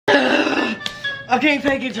I can't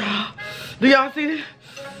take it, y'all. Do y'all see this?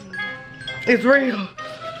 It's real.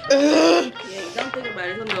 Yeah, don't think about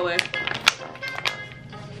it. It's gonna go away.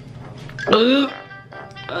 Oh,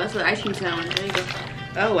 that's an ice cream sandwich. There you go.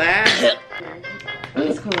 Oh, wow.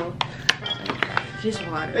 It's cool. Just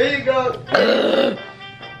water. There you go.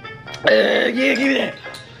 Yeah, give me that.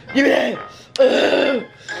 Give me that.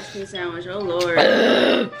 Ice cream sandwich. Oh, Lord.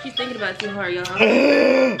 She's thinking about it too hard, y'all.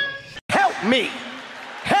 Help me!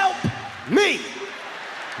 Help me!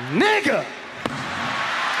 Nigga!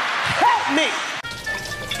 Help me!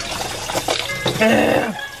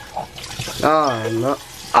 Oh no.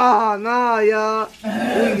 Oh no, y'all.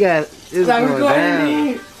 We got it's going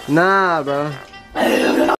down. Nah, bro.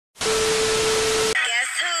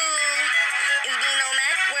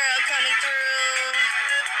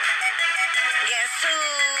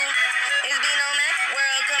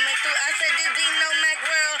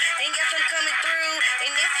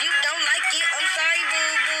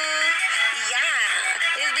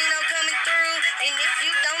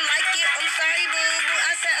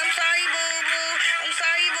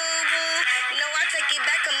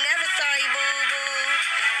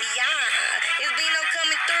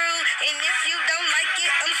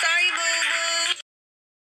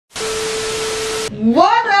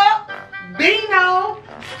 What up, Bino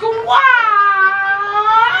Squad?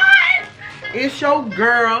 It's your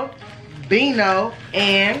girl, Bino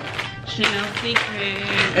and Chanel Secret.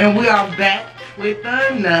 And we are back with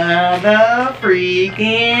another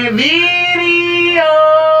freaking video.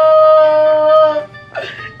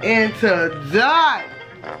 And today.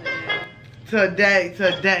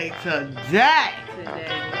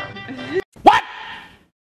 What?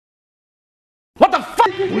 What the fuck?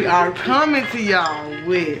 We are coming to y'all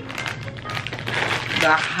with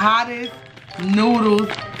the hottest noodles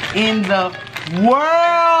in the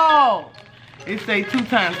world. It say 2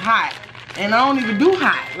 times hot. And I don't even do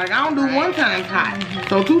hot. Like, I don't do 1 times hot.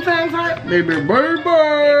 So 2 times hot, baby bird.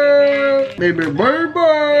 Baby bird.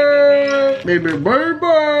 Baby bird.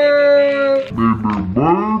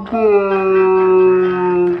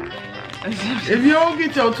 If you don't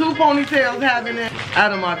get your 2 ponytails having it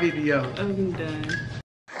out of my video. I'm done.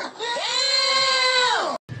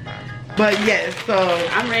 But yes, so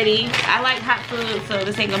I'm ready. I like hot food, so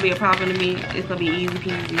this ain't gonna be a problem to me. It's gonna be easy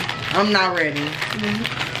peasy. I'm not ready.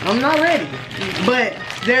 I'm not ready. But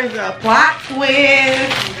there's a plot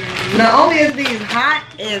twist. Not only is these hot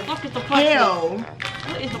as hell,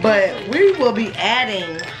 but we will be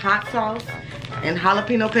adding hot sauce and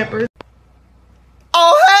jalapeno peppers.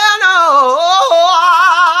 Oh hell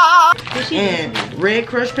no! And red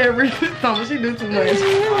crushed peppers. She do too much.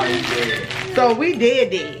 So we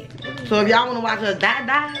dead. So if y'all want to watch us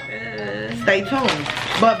die, stay tuned.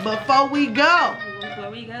 But before we go,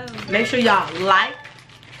 make sure y'all like,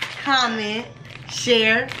 comment,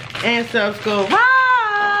 share, and subscribe.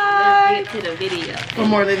 Let's get to the video. For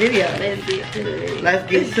more of the video. Let's get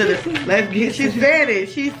to the video. She said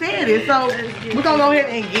it. So we're going to go ahead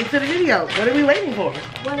and get to the video. What are we waiting for?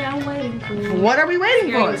 What am I waiting for? What are we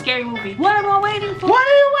waiting for? Scary movie. What am I waiting for? What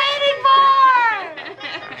are you waiting for?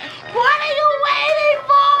 What are you waiting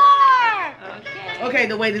for? Okay,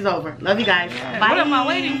 the wait is over. Love you guys. Yeah. Bye. What am I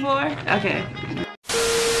waiting for? Okay.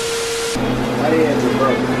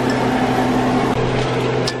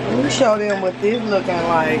 Let me show them what this looking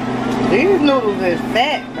like. These noodles is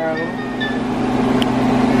fat, bro.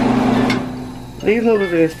 These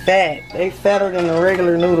noodles is fat. They fatter than the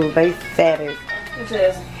regular noodles. They fattest.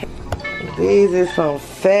 These is some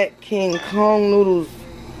fat King Kong noodles.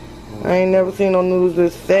 I ain't never seen no noodles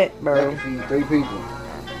this fat, bro. 3 people.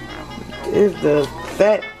 It's the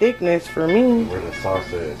fat thickness for me. Where the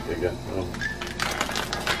sauce is, they got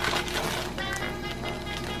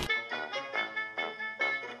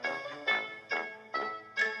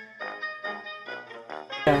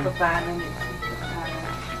For 5 minutes.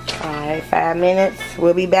 Alright, 5 minutes.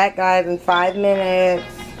 We'll be back, guys, in 5 minutes.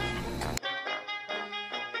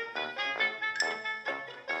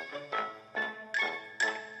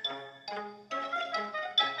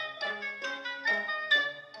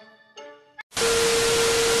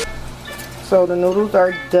 So the noodles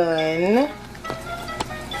are done.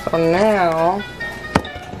 So now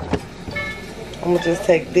I'm gonna just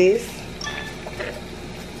take this.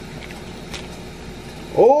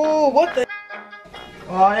 Oh, what the?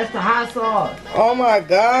 Oh, that's the hot sauce. Oh my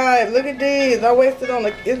God! Look at this. I wasted on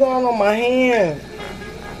the. It's all on my hand.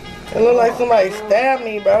 It look like somebody stabbed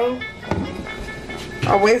me, bro.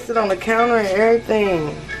 I wasted on the counter and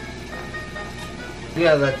everything. You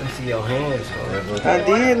gotta let them see your hands, bro. I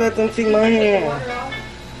did let them see my hand.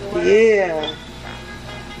 Yeah.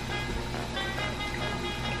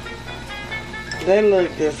 They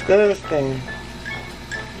look disgusting.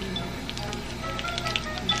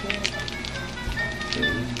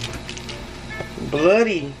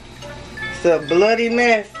 Bloody. It's a bloody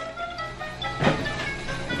mess.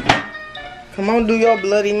 Come on, do your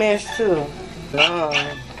bloody mess too. No.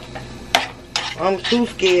 I'm too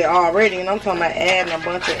scared already, and I'm talking about adding a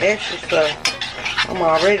bunch of extra stuff. I'm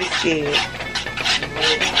already scared.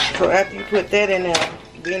 So after you put that in there,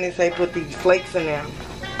 then they say put these flakes in there.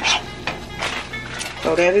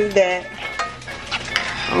 So that is that.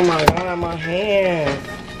 Oh my God, my hands.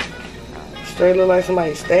 Straight look like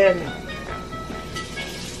somebody stabbed me.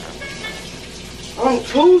 I'm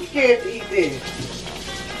too scared to eat this.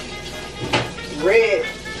 Red.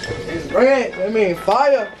 It's red. That means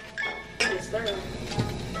fire.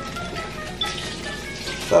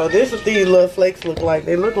 So this is what these little flakes look like.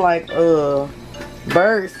 They look like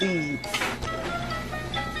bird seeds.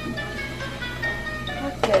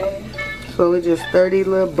 Okay. So we just stir these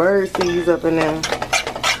little bird seeds up in there.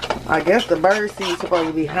 I guess the bird seeds supposed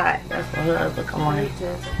to be hot. That's what hers looking like.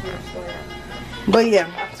 But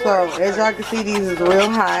yeah, so as y'all can see, these is real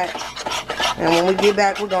hot. And when we get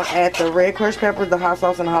back, we're gonna add the red crushed peppers, the hot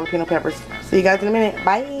sauce, and the jalapeno peppers. See you guys in a minute.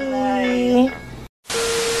 Bye.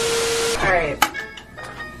 Alright.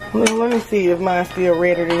 Let me see if mine's still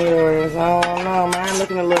redder than yours. I don't know. Mine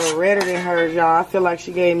looking a little redder than hers, y'all. I feel like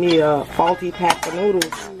she gave me a faulty pack of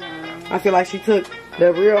noodles. I feel like she took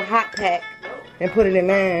the real hot pack and put it in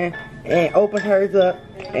mine and opened hers up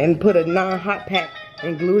and put a non-hot pack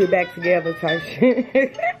and glued it back together type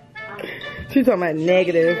shit. She's talking about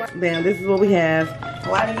negative. Damn, this is what we have.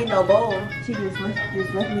 Why didn't get no bowl? She just left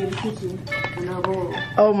me in the kitchen with no bowl.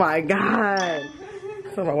 Oh my God.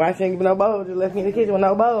 So my wife didn't give me no bowl. Just left me in the kitchen with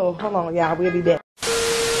no bowl. Hold on, y'all. We'll be back.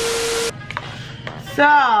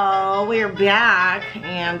 So, we're back.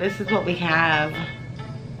 And this is what we have.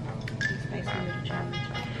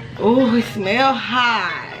 Oh, it smells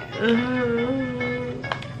hot. Let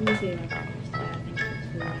me see if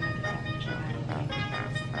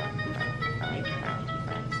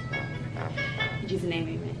Jesus' name,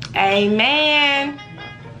 amen. Amen.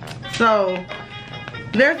 So,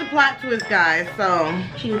 there's a plot twist, guys. So,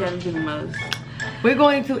 She gotta do the most. we're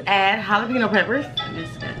going to add jalapeno peppers.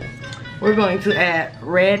 Disgust. We're going to add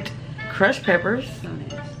red crushed peppers. So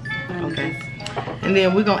nice. Okay. And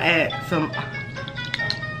then we're going to add some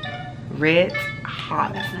red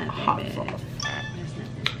hot That's not that sauce. bad. That's not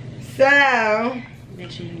that So, bad.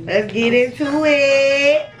 Make sure you let's get into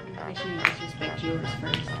it. Make sure you disrespect yours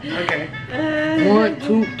first. Okay. 1,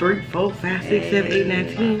 2, 3, 4, 5, 6, 7, 8,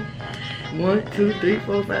 9, 10. 1, 2, 3,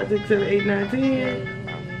 4, 5, 6, 7, 8, 9, 10.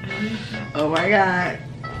 Oh my God.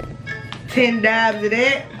 10 dabs of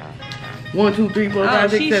that. 1, 2, 3, 4,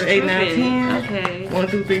 5, 6, 7, 8, 9, 10. Okay. 1,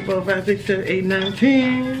 2, 3, 4, 5, 6, 7, 8, 9,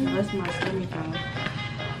 10. That's my stomach phone.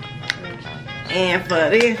 And for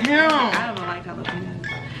this here, I don't like jalapenos.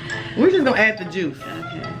 we're just gonna add the juice.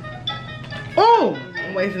 Okay. Oh,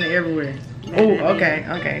 I'm wasting it everywhere. Bad Oh, idea. okay,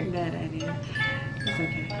 okay. Bad idea. It's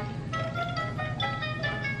okay.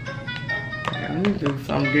 Let me do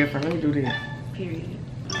something different. Let me do this. Period.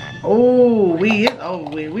 Oh, it's over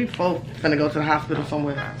with. We both finna go to the hospital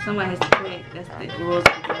somewhere. Somebody has to quit. That's the rules of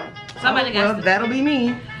the game. Somebody Well, got to. that'll be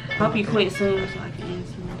me. Hope you quit soon so I can end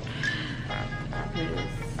soon. Because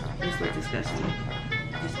this looks disgusting.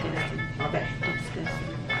 Disgusting. Okay.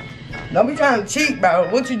 Disgusting. Don't be trying to cheat, bro.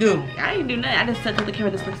 What you do? I didn't do nothing. I just took the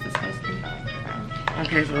camera. This looks disgusting.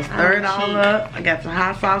 Okay, so stir it all cheat. up. I got some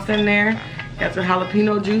hot sauce in there. Got some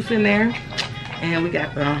jalapeno juice in there. And we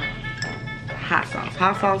got the hot sauce.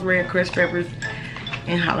 Hot sauce, red crushed peppers,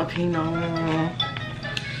 and jalapeno.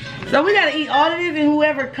 So we gotta eat all of this and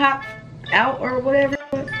whoever cops out or whatever.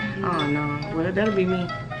 Oh no, well that'll be me.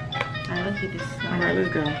 Alright, let's get this started. Alright,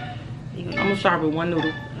 let's go. You I'm gonna start with one noodle.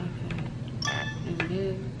 Okay. Is it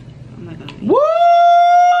good? I'm not gonna eat. Woo!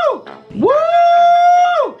 Woo!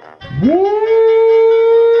 Woo!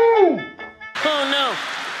 Oh no.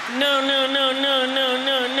 No, no, no, no, no,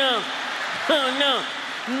 no, no. Oh no.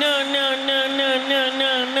 No, no, no, no, no,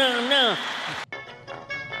 no, no, no.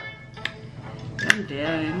 I'm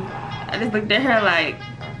done. I just looked at her like.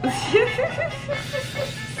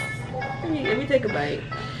 Let me take a bite.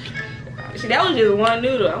 See, that was just one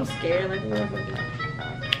noodle. I'm scared like a motherfucker.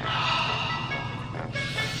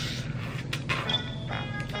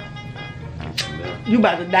 You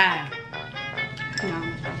about to die. Come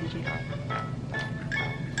on, spicy chicken.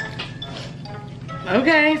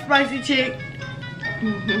 Okay, spicy chick.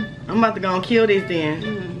 I'm about to go and kill this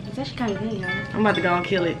then. It's actually kind of good, y'all. I'm about to go and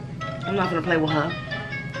kill it. I'm not gonna play with her.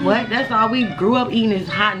 What? That's all we grew up eating is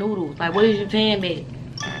hot noodles. Like, what is you saying, babe?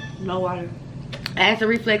 No water. Acid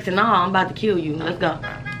reflex and all, I'm about to kill you. Let's go.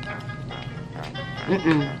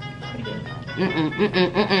 Mm-mm. Mm-mm,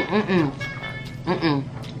 mm-mm, mm-mm, mm-mm. Mm-mm,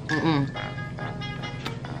 mm-mm.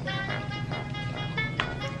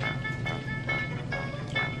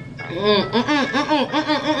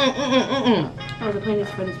 I was planning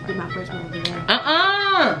for this to be my first movie.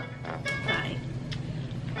 Bye.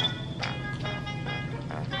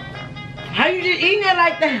 How you just eating it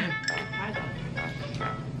like that?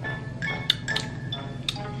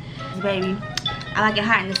 Baby, I like it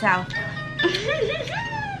hot in the South.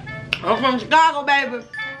 I'm from Chicago, baby.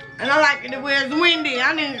 And I like it where it's windy.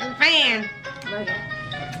 I need some fans. No,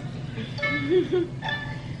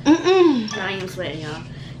 I ain't sweating, y'all.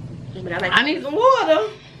 But I need some water.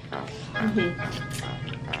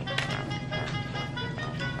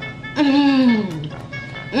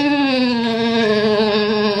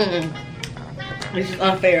 This is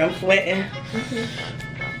unfair. I'm sweating.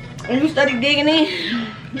 And you study digging in.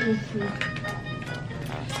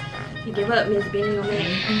 You give up, Miss Benny, your man.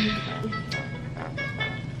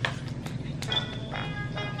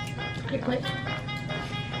 Quick.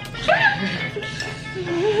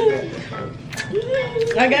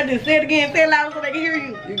 I got this. Say it again. Say it loud so they can hear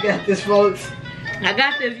you. You got this, folks. I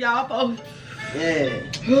got this, y'all, folks. Yeah.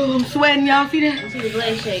 Oh, I'm sweating, y'all. See that? You see the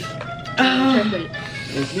blood shake.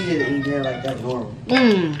 And she just eat that like that's normal.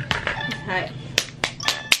 Mmm. It's hot.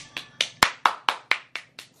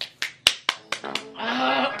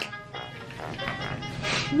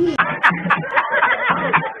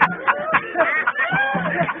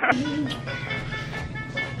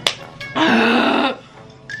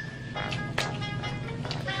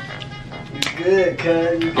 Good,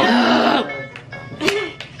 cuz. You got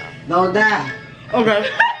Don't die. Okay.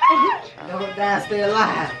 Don't die, stay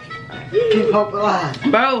alive. Keep hope alive.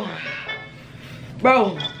 Bro.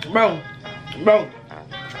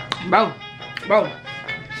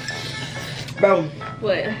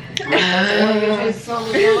 What? It's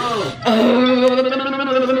something wrong.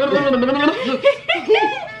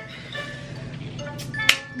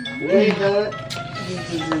 Hey, bud.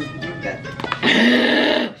 You got this.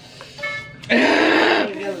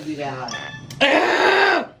 You never be that hot.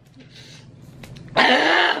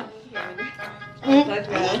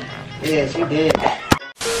 Yeah, she did.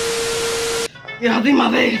 Y'all see my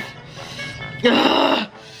face?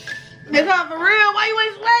 This hot for real? Why you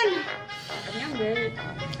ain't sweating? I'm good.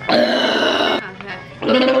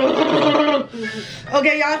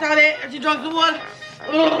 Okay, y'all saw that? She drank some water.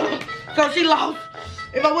 So she lost.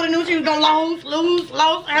 If I would have knew she was gonna lose,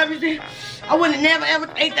 everything, I wouldn't have never ever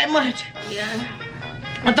ate that much. Yeah.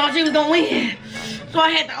 I thought she was gonna win. So I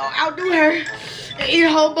had to outdo her and eat a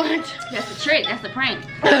whole bunch. That's the trick. That's the prank.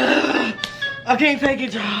 I can't take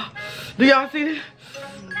it, y'all. Do y'all see this?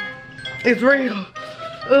 It's real.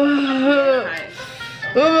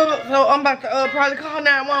 So I'm about to probably call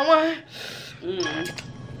 911.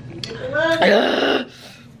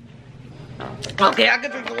 Okay, I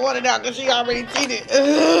can drink the water now because she already cheated.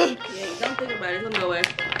 Yeah, don't think about it. Let me go away.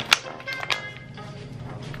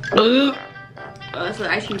 Oh, that's an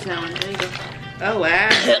ice cream sandwich. There you go. Oh, wow.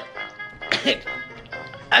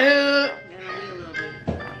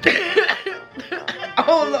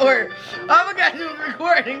 Oh, Lord. I forgot you was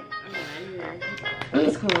recording.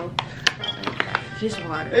 It's cool. Fish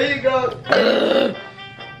water. There you go.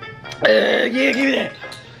 Yeah, give me that.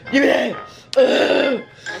 Give me that.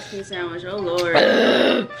 Ice cream sandwich. Oh, Lord.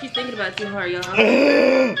 She's thinking about it too hard, y'all. I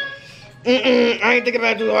ain't thinking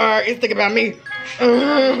about it too hard. It's thinking about me.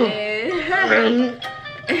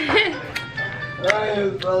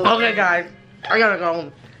 Okay, guys. I gotta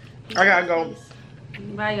go.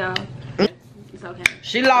 Bye, y'all. It's okay.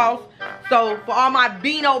 She lost. So, for all my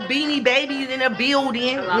beanie babies in the building,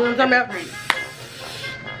 you know what I'm talking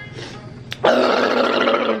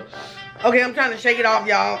about? Okay, I'm trying to shake it off,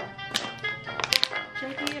 y'all.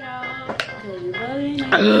 Check it out. Cause you're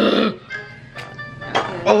bugging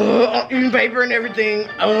I'm eating paper and everything.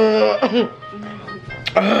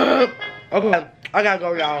 Okay, I gotta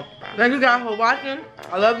go, y'all. Thank you guys for watching.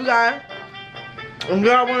 I love you guys. If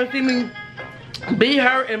y'all want to see me beat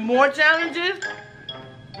her in more challenges,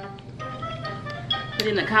 Put it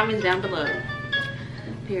in the comments down below.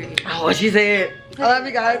 Period. oh, what she said. I love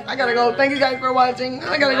you guys. I gotta go. Thank you guys for watching.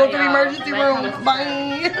 I gotta go to the emergency room.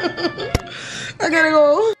 Bye. I gotta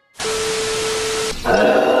go.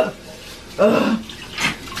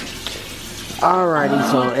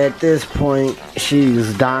 Alrighty, so at this point,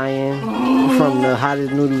 she's dying from the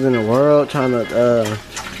hottest noodles in the world, trying to,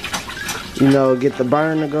 you know, get the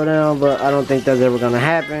burn to go down, but I don't think that's ever gonna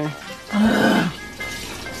happen.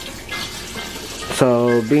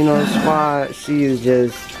 So, being on the spot, she is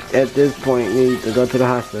just at this point need to go to the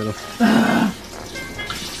hospital.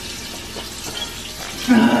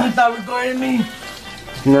 Stop recording me.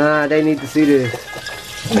 Nah, they need to see this.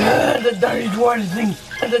 The dirty water thing.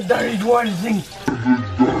 The dirty water thing.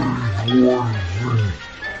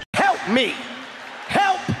 Help me!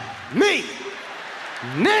 Help me!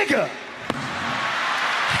 Nigga!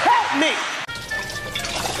 Help me!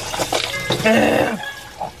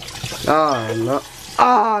 Oh no.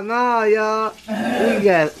 Oh no, y'all. We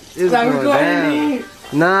got this Stop going recording down. me.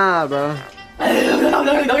 Nah, bro.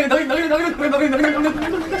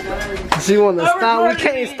 She wanna stop. We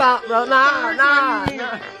can't stop, bro. Nah.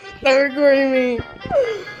 Stop recording me.